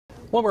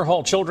Wilmer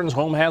Hall Children's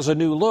Home has a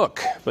new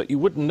look, but you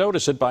wouldn't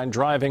notice it by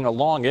driving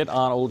along it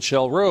on Old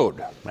Shell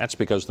Road. That's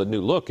because the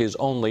new look is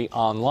only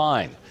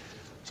online.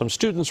 Some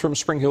students from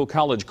Spring Hill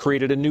College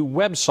created a new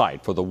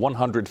website for the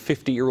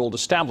 150-year-old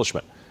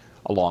establishment.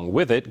 Along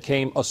with it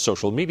came a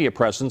social media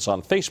presence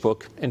on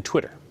Facebook and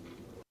Twitter.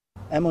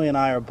 Emily and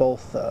I are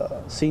both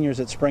seniors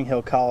at Spring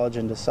Hill College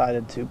and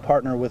decided to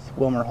partner with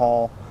Wilmer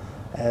Hall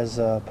as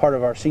part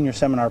of our senior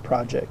seminar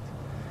project.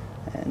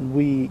 And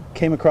we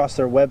came across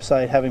their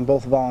website, having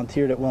both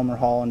volunteered at Wilmer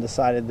Hall, and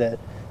decided that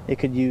it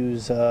could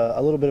use a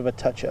little bit of a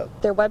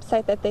touch-up. Their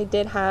website that they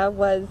did have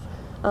was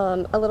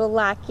a little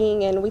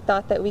lacking, and we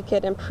thought that we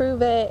could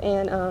improve it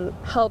and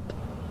help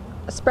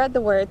spread the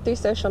word through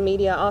social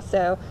media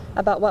also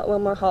about what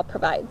Wilmer Hall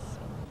provides.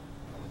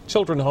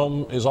 Children's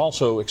Home is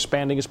also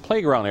expanding its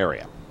playground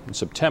area. In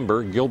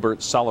September, Gilbert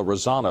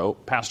Salarazano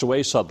passed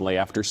away suddenly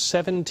after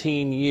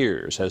 17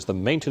 years as the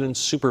maintenance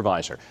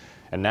supervisor.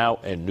 And now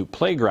a new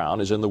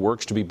playground is in the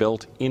works to be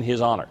built in his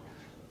honor.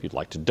 If you'd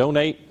like to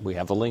donate, we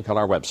have the link on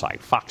our website,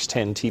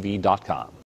 fox10tv.com.